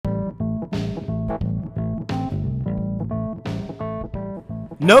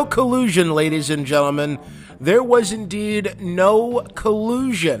No collusion, ladies and gentlemen. There was indeed no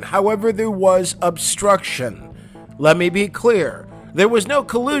collusion. However, there was obstruction. Let me be clear. There was no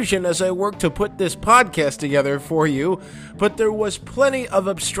collusion as I worked to put this podcast together for you, but there was plenty of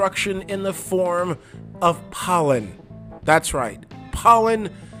obstruction in the form of pollen. That's right.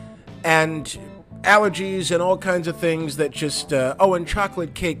 Pollen and allergies and all kinds of things that just... and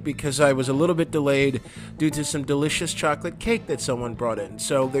chocolate cake, because I was a little bit delayed due to some delicious chocolate cake that someone brought in.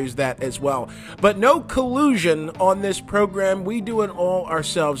 So there's that as well. But no collusion on this program. We do it all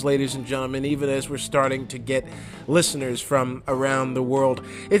ourselves, ladies and gentlemen, even as we're starting to get listeners from around the world.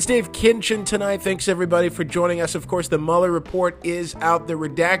 It's Dave Kinchin tonight. Thanks, everybody, for joining us. Of course, the Mueller Report is out, the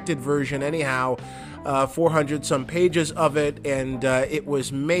redacted version anyhow. 400 some pages of it, and it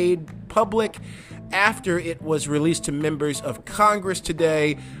was made public after it was released to members of Congress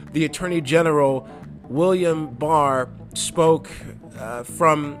today. The Attorney General, William Barr, spoke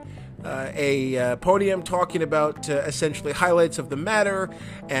from a podium talking about essentially highlights of the matter,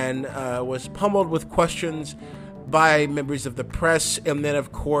 and was pummeled with questions by members of the press. And then,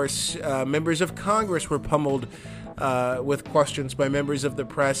 of course, members of Congress were pummeled with questions by members of the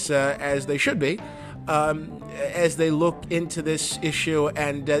press, as they should be, as they look into this issue.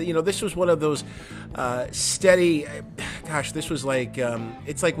 And, this was one of those steady, this was like,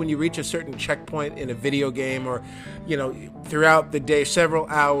 it's like when you reach a certain checkpoint in a video game, or, throughout the day, several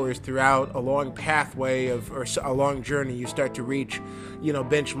hours throughout a long pathway or a long journey, you start to reach,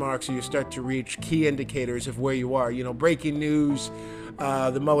 benchmarks, or you start to reach key indicators of where you are. Breaking news,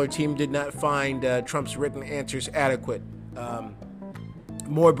 the Mueller team did not find Trump's written answers adequate.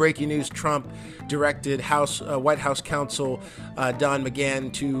 More breaking news: Trump directed White House counsel Don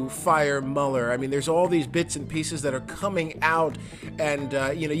McGahn to fire Mueller. I mean, there's all these bits and pieces that are coming out, and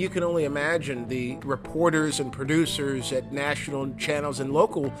you can only imagine the reporters and producers at national channels and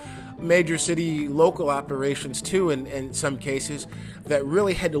local, major city local operations too, in some cases, that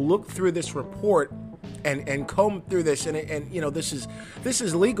really had to look through this report and comb through this, and this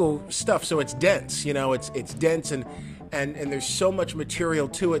is legal stuff, so it's dense. It's dense, and there's so much material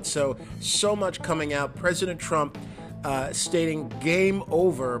to it, so much coming out. President Trump stating game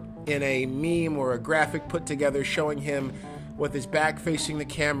over in a meme or a graphic put together showing him with his back facing the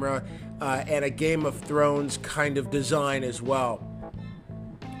camera, and a Game of Thrones kind of design as well.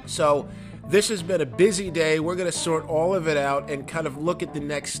 So this has been a busy day. We're going to sort all of it out and kind of look at the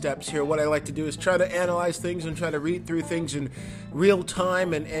next steps here. What I like to do is try to analyze things and try to read through things in real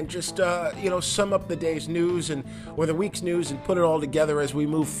time, and just, sum up the day's news or the week's news and put it all together as we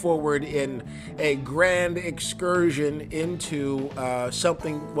move forward in a grand excursion into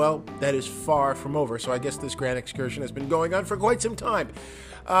something, well, that is far from over. So I guess this grand excursion has been going on for quite some time.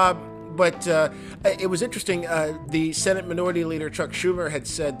 But it was interesting. The Senate Minority Leader Chuck Schumer had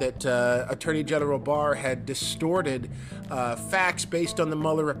said that Attorney General Barr had distorted facts based on the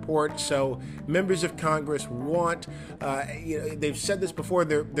Mueller report. So members of Congress want, they've said this before,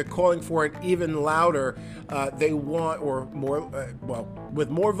 they're calling for it even louder. They want, or more, with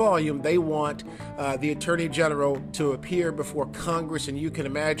more volume, they want the Attorney General to appear before Congress. And you can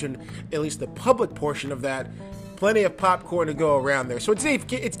imagine, at least the public portion of that, plenty of popcorn to go around there. So it's Dave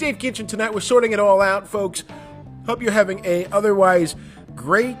Kinchin tonight. We're sorting it all out, folks. Hope you're having a otherwise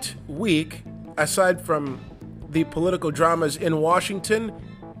great week, aside from the political dramas in Washington.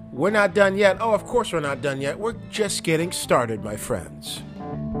 We're not done yet. Oh, of course we're not done yet. We're just getting started, my friends.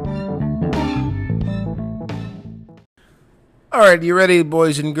 All right, you ready,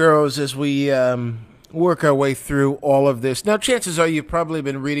 boys and girls, as we work our way through all of this? Now, chances are you've probably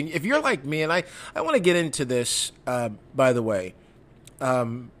been reading. If you're like me, and I want to get into this, by the way,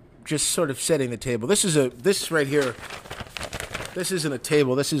 just sort of setting the table. This right here, this isn't a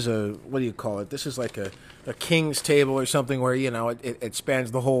table. This is what do you call it? This is like a king's table or something, where, it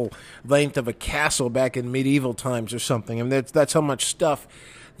spans the whole length of a castle back in medieval times or something. I mean, that's how much stuff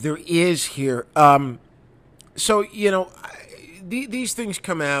there is here. So, these things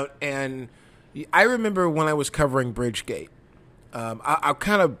come out, and I remember when I was covering Bridgegate, I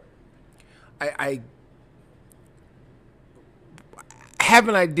have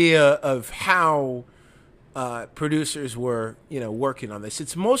an idea of how producers were, working on this.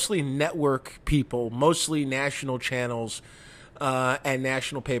 It's mostly network people, mostly national channels and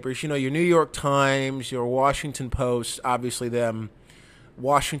national papers. Your New York Times, your Washington Post, obviously them,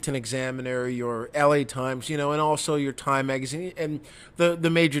 Washington Examiner, your LA Times, and also your Time Magazine and the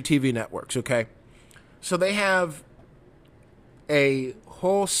major TV networks, okay? So they have a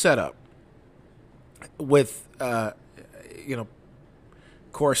whole setup with,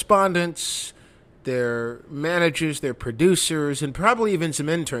 correspondence, their managers, their producers, and probably even some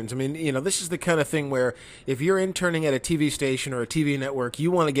interns. I mean, this is the kind of thing where if you're interning at a TV station or a TV network,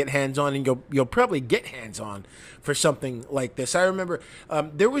 you want to get hands-on, and you'll probably get hands-on for something like this. I remember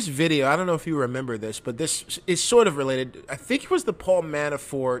there was video. I don't know if you remember this, but this is sort of related. I think it was the Paul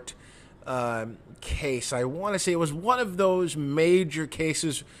Manafort case. I want to say it was one of those major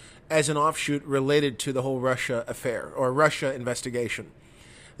cases as an offshoot related to the whole Russia affair or Russia investigation.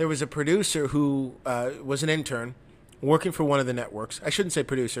 There was a producer who was an intern working for one of the networks. I shouldn't say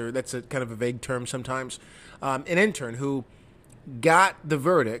producer. That's a kind of a vague term sometimes. An intern who got the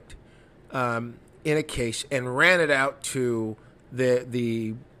verdict in a case and ran it out to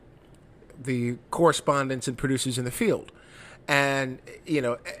the correspondents and producers in the field. And,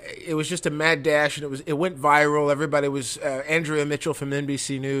 it was just a mad dash, and it went viral. Everybody was Andrea Mitchell from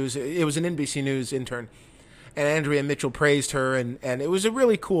NBC News. It was an NBC News intern. And Andrea Mitchell praised her, and it was a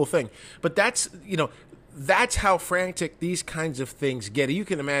really cool thing. But that's how frantic these kinds of things get. You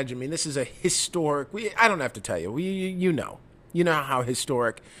can imagine. I mean, this is a historic. I don't have to tell you. You know how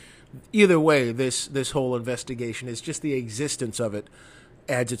historic. Either way, this whole investigation is. Just the existence of it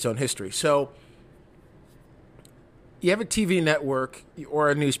adds its own history. So you have a TV network or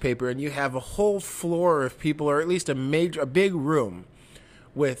a newspaper, and you have a whole floor of people, or at least a big room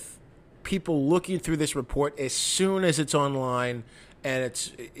with people looking through this report as soon as it's online, and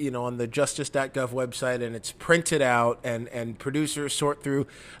it's on the justice.gov website, and it's printed out, and producers sort through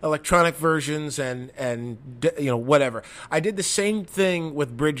electronic versions and whatever. I did the same thing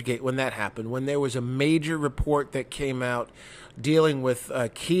with Bridgegate when that happened, when there was a major report that came out dealing with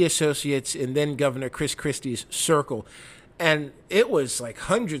key associates in then Governor Chris Christie's circle, and it was like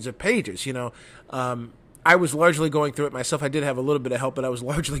hundreds of pages. I was largely going through it myself. I did have a little bit of help, but I was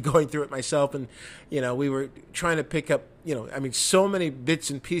largely going through it myself. And, we were trying to pick up, so many bits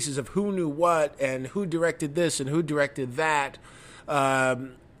and pieces of who knew what and who directed this and who directed that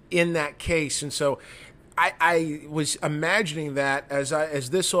in that case. And so I was imagining that as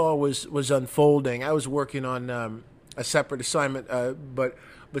this all was unfolding. I was working on a separate assignment, but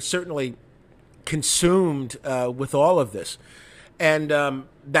certainly consumed with all of this. And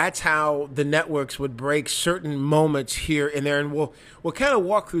that's how the networks would break certain moments here and there. And we'll kind of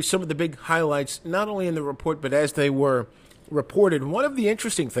walk through some of the big highlights, not only in the report, but as they were reported. One of the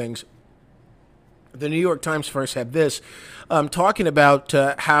interesting things, the New York Times first had this, talking about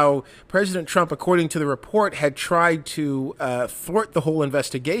how President Trump, according to the report, had tried to thwart the whole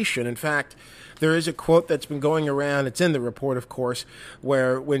investigation. In fact, there is a quote that's been going around, it's in the report, of course,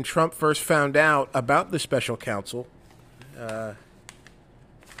 where when Trump first found out about the special counsel,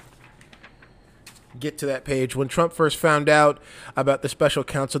 get to that page. When Trump first found out about the special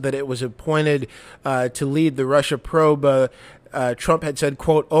counsel, that it was appointed to lead the Russia probe, Trump had said,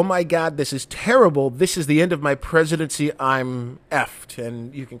 quote, "Oh my God, this is terrible. This is the end of my presidency. I'm effed."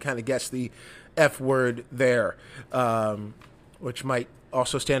 And you can kind of guess the F word there, which might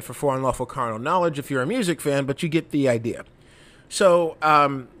also stand for unlawful carnal knowledge if you're a music fan, but you get the idea. So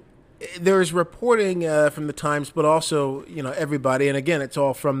there's reporting from the Times, but also, everybody, and again, it's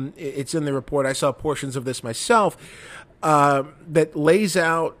in the report. I saw portions of this myself, that lays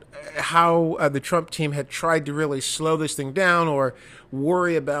out how the Trump team had tried to really slow this thing down or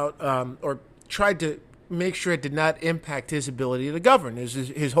worry about, or tried to make sure it did not impact his ability to govern, is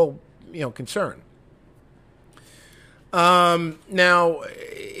his whole, concern. Now,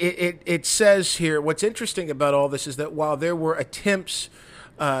 it says here, what's interesting about all this is that while there were attempts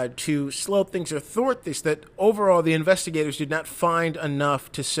to slow things or thwart this, that overall the investigators did not find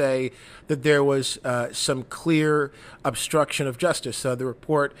enough to say that there was some clear obstruction of justice. The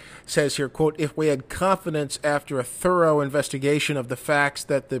report says here, quote, "If we had confidence after a thorough investigation of the facts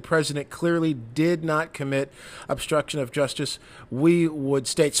that the president clearly did not commit obstruction of justice, we would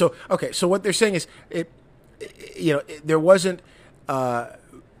state." So, okay, so what they're saying is, there wasn't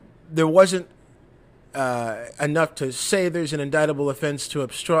enough to say there's an indictable offense to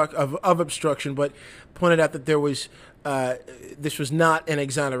obstruction, but pointed out that there was this was not an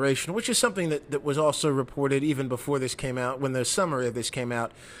exoneration, which is something that was also reported even before this came out, when the summary of this came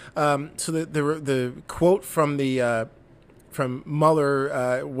out. So the quote from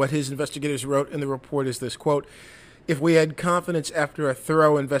Mueller, what his investigators wrote in the report is this, quote, "If we had confidence after a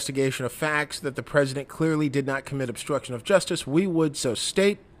thorough investigation of facts that the president clearly did not commit obstruction of justice, we would so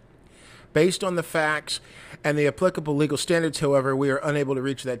state. Based on the facts and the applicable legal standards, however, we are unable to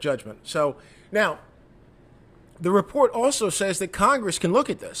reach that judgment." So now the report also says that Congress can look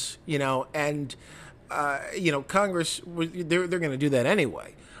at this, and Congress, they're going to do that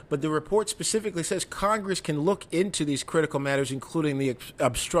anyway. But the report specifically says Congress can look into these critical matters, including the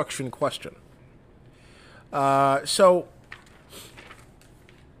obstruction question. So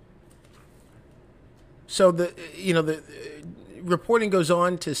the reporting goes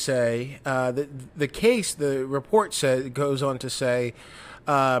on to say the report goes on to say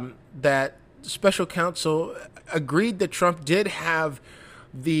that special counsel agreed that Trump did have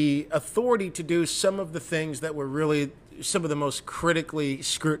the authority to do some of the things that were really some of the most critically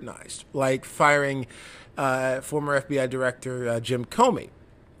scrutinized, like firing former FBI Director Jim Comey.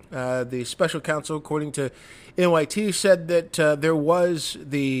 The special counsel, according to NYT, said that there was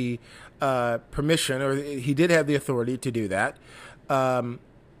the permission, or he did have the authority to do that.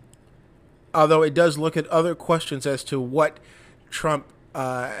 Although it does look at other questions as to what Trump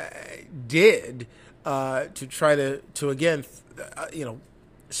did to try to again,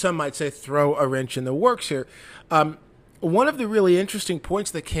 some might say throw a wrench in the works here. One of the really interesting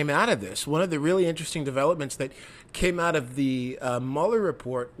points that came out of this, one of the really interesting developments that came out of the Mueller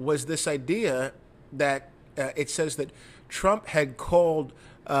report was this idea that it says that Trump had called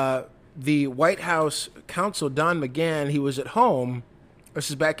the White House counsel, Don McGahn. He was at home. This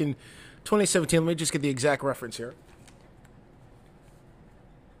is back in 2017. Let me just get the exact reference here.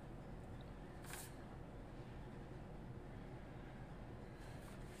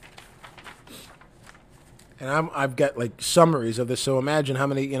 And I've got like summaries of this, so imagine how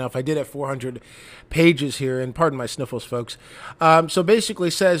many, if I did have 400 pages here, and pardon my sniffles, folks. So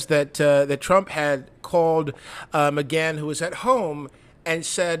basically says that Trump had called McGahn, who was at home, and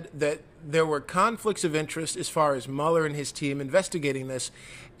said that there were conflicts of interest as far as Mueller and his team investigating this,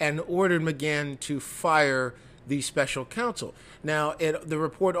 and ordered McGahn to fire the special counsel. Now, the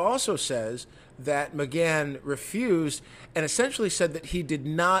report also says that McGahn refused and essentially said that he did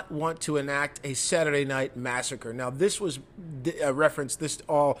not want to enact a Saturday night massacre. Now, this was a reference, this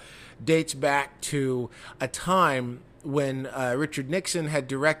all dates back to a time when Richard Nixon had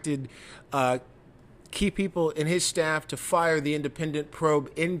directed key people in his staff to fire the independent probe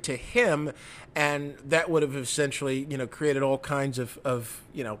into him, and that would have essentially, created all kinds of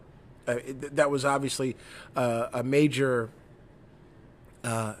that was obviously a major,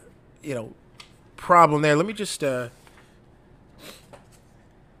 problem there. Let me just I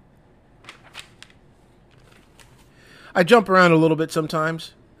jump around a little bit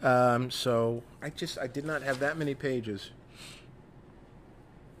sometimes, so I did not have that many pages.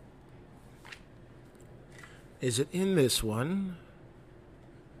 Is it in this one?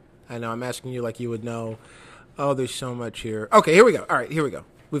 I know I'm asking you like you would know. Oh, there's so much here. Okay, here we go. All right, here we go.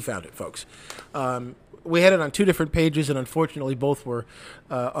 We found it, folks. We had it on two different pages, and unfortunately, both were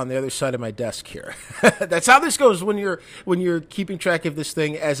on the other side of my desk here. That's how this goes when you're keeping track of this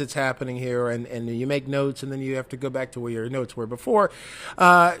thing as it's happening here, and you make notes, and then you have to go back to where your notes were before.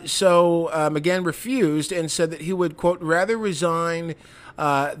 So McGahn refused and said that he would, quote, rather resign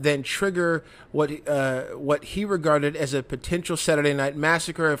than trigger what he regarded as a potential Saturday night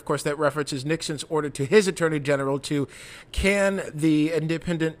massacre. Of course, that references Nixon's order to his attorney general to can the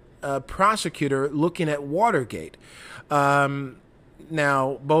independent prosecutor looking at Watergate.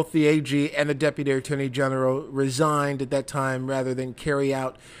 Now, both the AG and the deputy attorney general resigned at that time rather than carry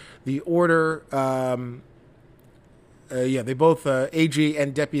out the order. They both, AG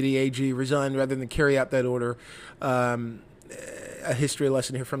and deputy AG, resigned rather than carry out that order. A history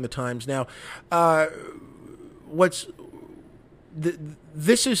lesson here from the Times. Now,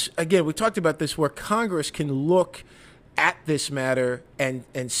 this is, again, we talked about this, where Congress can look at this matter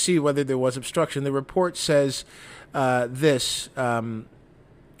and see whether there was obstruction. The report says this,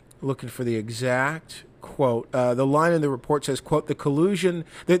 looking for the exact quote. The line in the report says, quote, the collusion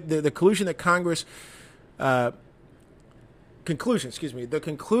that Congress, the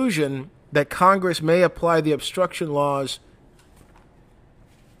conclusion that Congress may apply the obstruction laws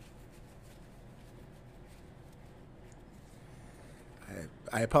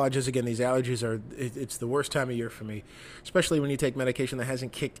I apologize again. These allergies it's the worst time of year for me, especially when you take medication that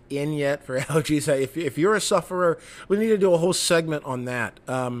hasn't kicked in yet for allergies. If you're a sufferer, we need to do a whole segment on that.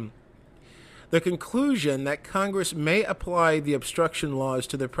 The conclusion that Congress may apply the obstruction laws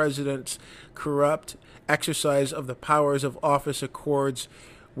to the president's corrupt exercise of the powers of office accords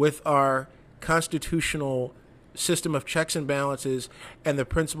with our constitutional system of checks and balances and the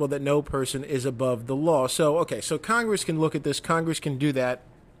principle that no person is above the law. So Congress can look at this. Congress can do that.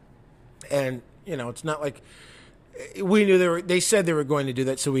 And, it's not like we knew they said they were going to do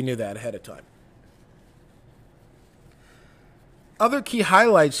that, so we knew that ahead of time. Other key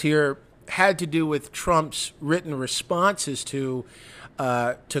highlights here had to do with Trump's written responses to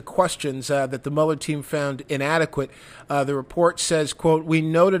to questions that the Mueller team found inadequate. The report says, quote, "We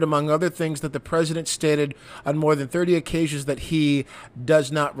noted, among other things, that the president stated on more than 30 occasions that he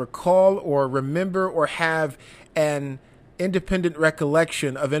does not recall or remember or have an independent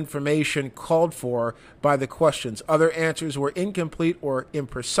recollection of information called for by the questions. Other answers were incomplete or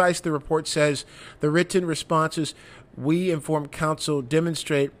imprecise." The report says the written responses we informed counsel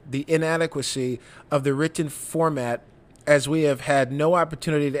demonstrate the inadequacy of the written format, as we have had no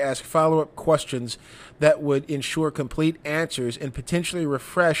opportunity to ask follow-up questions that would ensure complete answers and potentially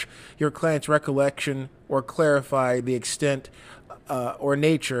refresh your client's recollection or clarify the extent or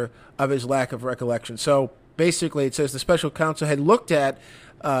nature of his lack of recollection. So basically, it says the special counsel had looked at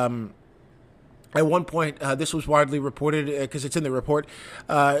one point, this was widely reported because it's in the report,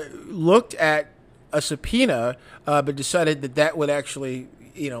 looked at a subpoena, but decided that would actually,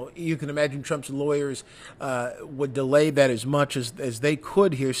 you can imagine Trump's lawyers would delay that as much as they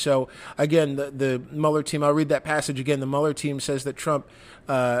could here. So, again, the Mueller team, I'll read that passage again. The Mueller team says that Trump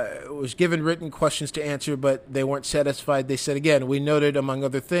was given written questions to answer, but they weren't satisfied. They said, again, "We noted, among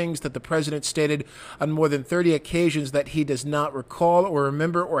other things, that the president stated on more than 30 occasions that he does not recall or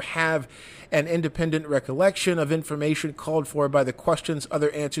remember or have an independent recollection of information called for by the questions. Other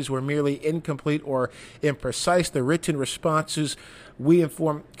answers were merely incomplete or imprecise. The written responses we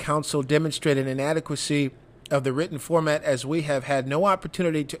informed counsel demonstrate an inadequacy of the written format, as we have had no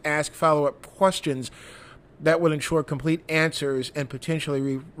opportunity to ask follow-up questions that would ensure complete answers and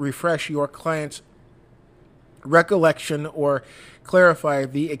potentially refresh your client's recollection or clarify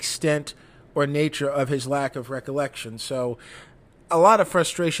the extent or nature of his lack of recollection." So a lot of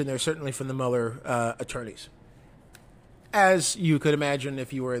frustration there, certainly from the Mueller attorneys, as you could imagine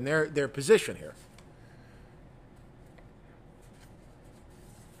if you were in their position here.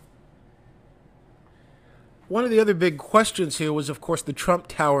 One of the other big questions here was, of course, the Trump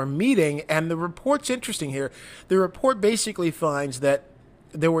Tower meeting, and the report's interesting here. The report basically finds that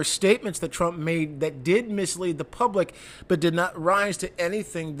there were statements that Trump made that did mislead the public, but did not rise to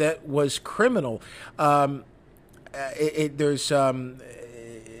anything that was criminal. There's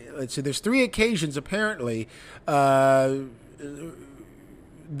 3 occasions apparently that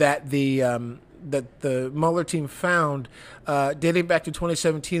the Mueller team found dating back to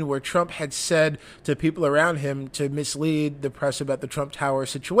 2017, where Trump had said to people around him to mislead the press about the Trump Tower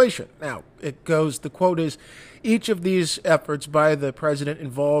situation. Now, the quote is, "Each of these efforts by the president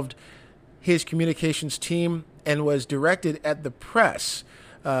involved his communications team and was directed at the press.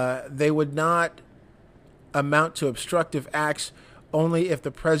 They would not amount to obstructive acts only if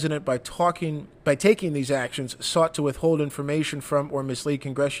the president, by taking these actions, sought to withhold information from or mislead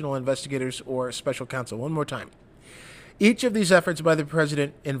congressional investigators or special counsel." One more time. "Each of these efforts by the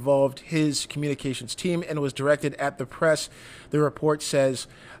president involved his communications team and was directed at the press." The report says,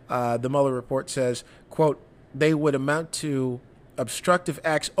 the Mueller report says, quote, "They would amount to obstructive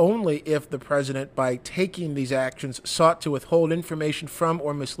acts only if the president, by taking these actions, sought to withhold information from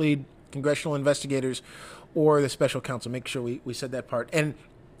or mislead congressional investigators or the special counsel." Make sure we said that part. And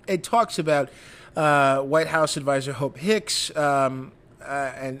it talks about White House advisor Hope Hicks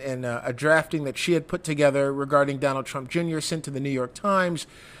and a drafting that she had put together regarding Donald Trump Jr. sent to the New York Times.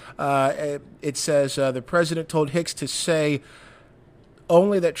 It says the president told Hicks to say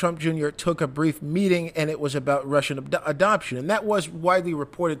only that Trump Jr. took a brief meeting and it was about Russian adoption. And that was widely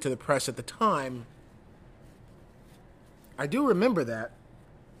reported to the press at the time. I do remember that.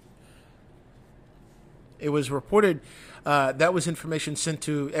 It was reported, that was information sent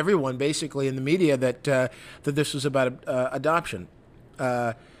to everyone, basically, in the media, that this was about adoption.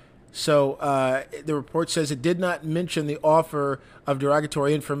 So the report says it did not mention the offer of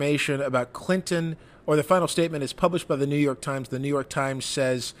derogatory information about Clinton, or the final statement is published by the New York Times. The New York Times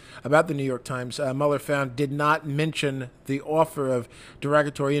says, about the New York Times, Mueller found did not mention the offer of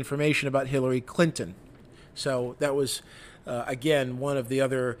derogatory information about Hillary Clinton. So that was, again, one of the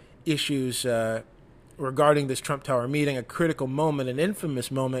other issues regarding this Trump Tower meeting, a critical moment, an infamous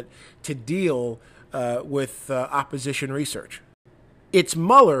moment to deal with opposition research. It's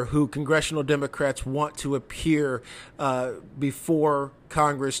Mueller who congressional Democrats want to appear before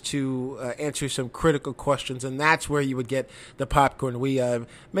Congress to answer some critical questions, and that's where you would get the popcorn. We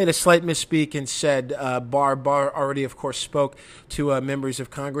made a slight misspeak and said Barr already, of course, spoke to members of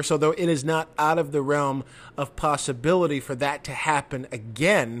Congress, although it is not out of the realm of possibility for that to happen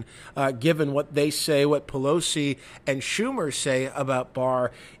again, given what they say, what Pelosi and Schumer say about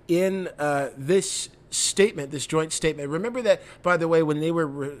Barr in this statement, this joint statement. Remember that, by the way, when they were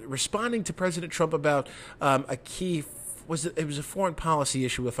responding to President Trump about a key it was a foreign policy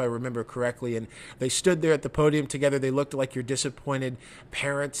issue, if I remember correctly, and they stood there at the podium together. They looked like your disappointed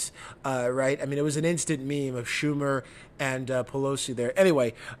parents, right? I mean, it was an instant meme of Schumer and Pelosi there.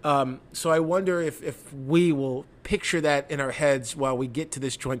 Anyway, so I wonder if we will picture that in our heads while we get to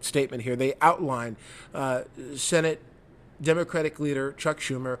this joint statement here. They outline Senate Democratic leader Chuck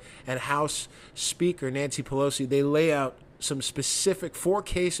Schumer and House Speaker Nancy Pelosi. They lay out some specific 4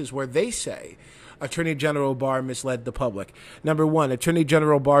 cases where they say Attorney General Barr misled the public. Number 1, Attorney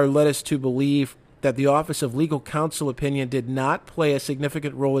General Barr led us to believe that the Office of Legal Counsel opinion did not play a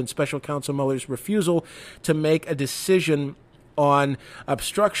significant role in Special Counsel Mueller's refusal to make a decision on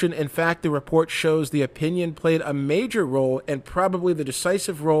obstruction. In fact, the report shows the opinion played a major role and probably the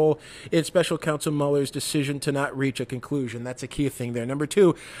decisive role in Special Counsel Mueller's decision to not reach a conclusion. That's a key thing there. Number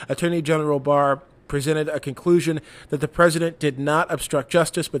 2, Attorney General Barr presented a conclusion that the president did not obstruct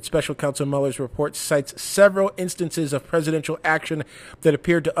justice, but Special Counsel Mueller's report cites several instances of presidential action that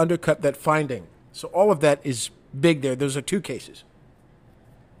appeared to undercut that finding. So all of that is big there. Those are 2 cases.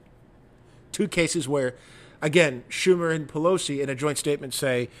 2 cases where, again, Schumer and Pelosi in a joint statement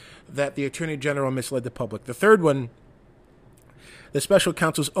say that the Attorney General misled the public. The third one, the Special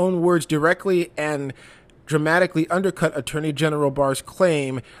Counsel's own words directly and dramatically undercut Attorney General Barr's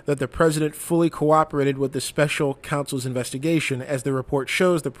claim that the president fully cooperated with the Special Counsel's investigation. As the report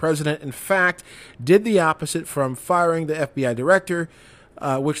shows, the president, in fact, did the opposite from firing the FBI director,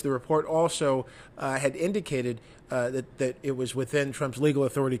 which the report also had indicated that it was within Trump's legal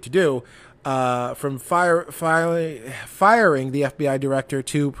authority to do, from firing the FBI director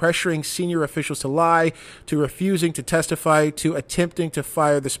to pressuring senior officials to lie, to refusing to testify, to attempting to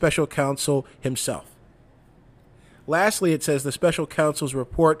fire the special counsel himself. Lastly, it says the special counsel's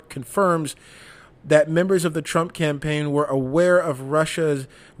report confirms that members of the Trump campaign were aware of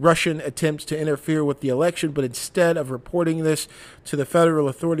Russian attempts to interfere with the election, but instead of reporting this to the federal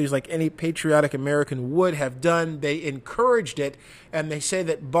authorities like any patriotic American would have done, they encouraged it, and they say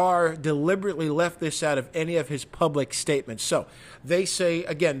that Barr deliberately left this out of any of his public statements. So they say,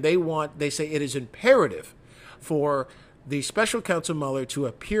 again, they say it is imperative for the special counsel Mueller to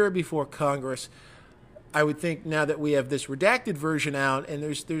appear before Congress. I would think now that we have this redacted version out, and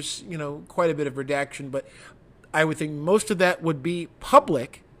there's quite a bit of redaction, but I would think most of that would be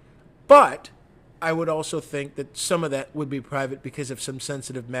public, but I would also think that some of that would be private because of some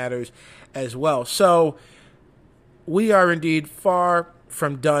sensitive matters as well. So we are indeed far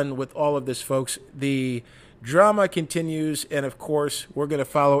from done with all of this, folks. The drama continues, and of course, we're going to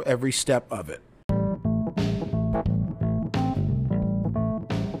follow every step of it.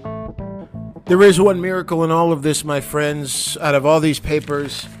 There is one miracle in all of this, my friends. Out of all these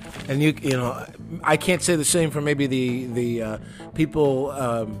papers, and you know, I can't say the same for maybe the people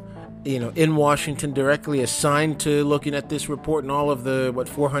in Washington directly assigned to looking at this report and all of the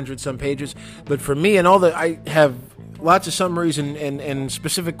 400 some pages. But for me and all the, I have lots of summaries and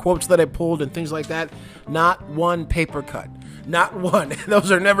specific quotes that I pulled and things like that. Not one paper cut. Not one.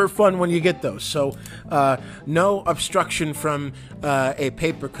 Those are never fun when you get those. So no obstruction from a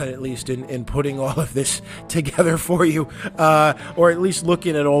paper cut, at least, in putting all of this together for you, or at least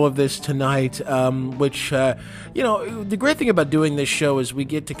looking at all of this tonight, which, the great thing about doing this show is we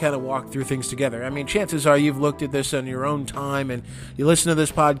get to kind of walk through things together. I mean, chances are you've looked at this on your own time and you listen to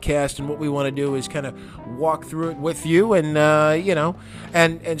this podcast, and what we want to do is kind of walk through it with you and,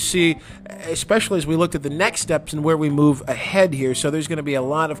 and see, especially as we looked at the next steps and where we move ahead here. So there's going to be a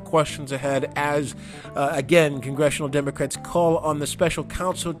lot of questions ahead as, again, congressional Democrats call on the special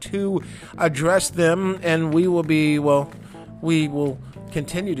counsel to address them, and we will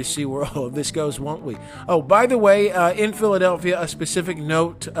continue to see where all of this goes, won't we? Oh, by the way, in Philadelphia, a specific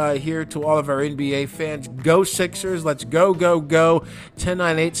note here to all of our NBA fans. Go Sixers. Let's go, go, go.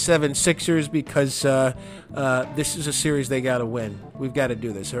 10-9-8-7 Sixers, because this is a series they got to win. We've got to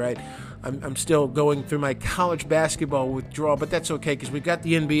do this, all right? I'm still going through my college basketball withdrawal, but that's okay because we've got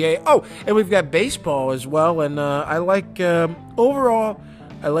the NBA. Oh, and we've got baseball as well, and I like, overall,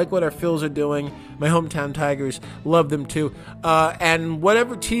 I like what our Phils are doing. My hometown Tigers, love them too. And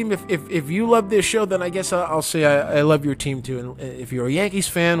whatever team, if you love this show, then I guess I'll say I love your team too. And if you're a Yankees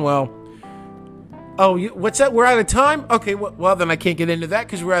fan, well, what's that? We're out of time? Okay, well, then I can't get into that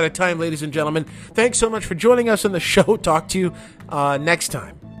because we're out of time, ladies and gentlemen. Thanks so much for joining us on the show. Talk to you next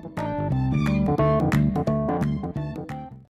time.